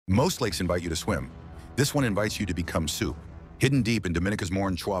Most lakes invite you to swim. This one invites you to become soup. Hidden deep in Dominica's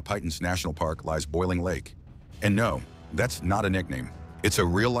Morne Chua Pitons National Park lies Boiling Lake. And no, that's not a nickname. It's a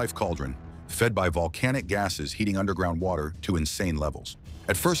real-life cauldron, fed by volcanic gases heating underground water to insane levels.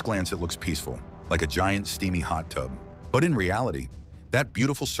 At first glance, it looks peaceful, like a giant steamy hot tub. But in reality, that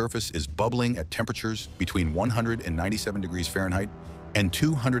beautiful surface is bubbling at temperatures between 197 degrees Fahrenheit and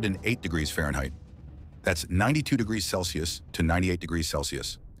 208 degrees Fahrenheit. That's 92 degrees Celsius to 98 degrees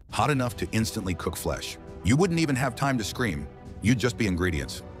Celsius. Hot enough to instantly cook flesh. You wouldn't even have time to scream. You'd just be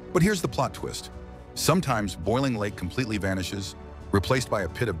ingredients. But here's the plot twist. Sometimes Boiling Lake completely vanishes, replaced by a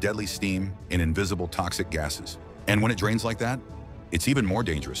pit of deadly steam and invisible toxic gases. And when it drains like that, it's even more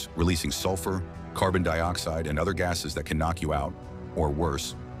dangerous, releasing sulfur, carbon dioxide, and other gases that can knock you out, or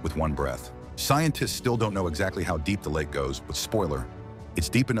worse, with one breath. Scientists still don't know exactly how deep the lake goes, but spoiler, it's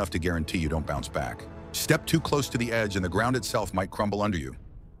deep enough to guarantee you don't bounce back. Step too close to the edge and the ground itself might crumble under you.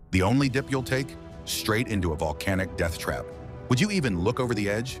 The only dip you'll take? Straight into a volcanic death trap. Would you even look over the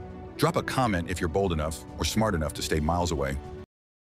edge? Drop a comment if you're bold enough or smart enough to stay miles away.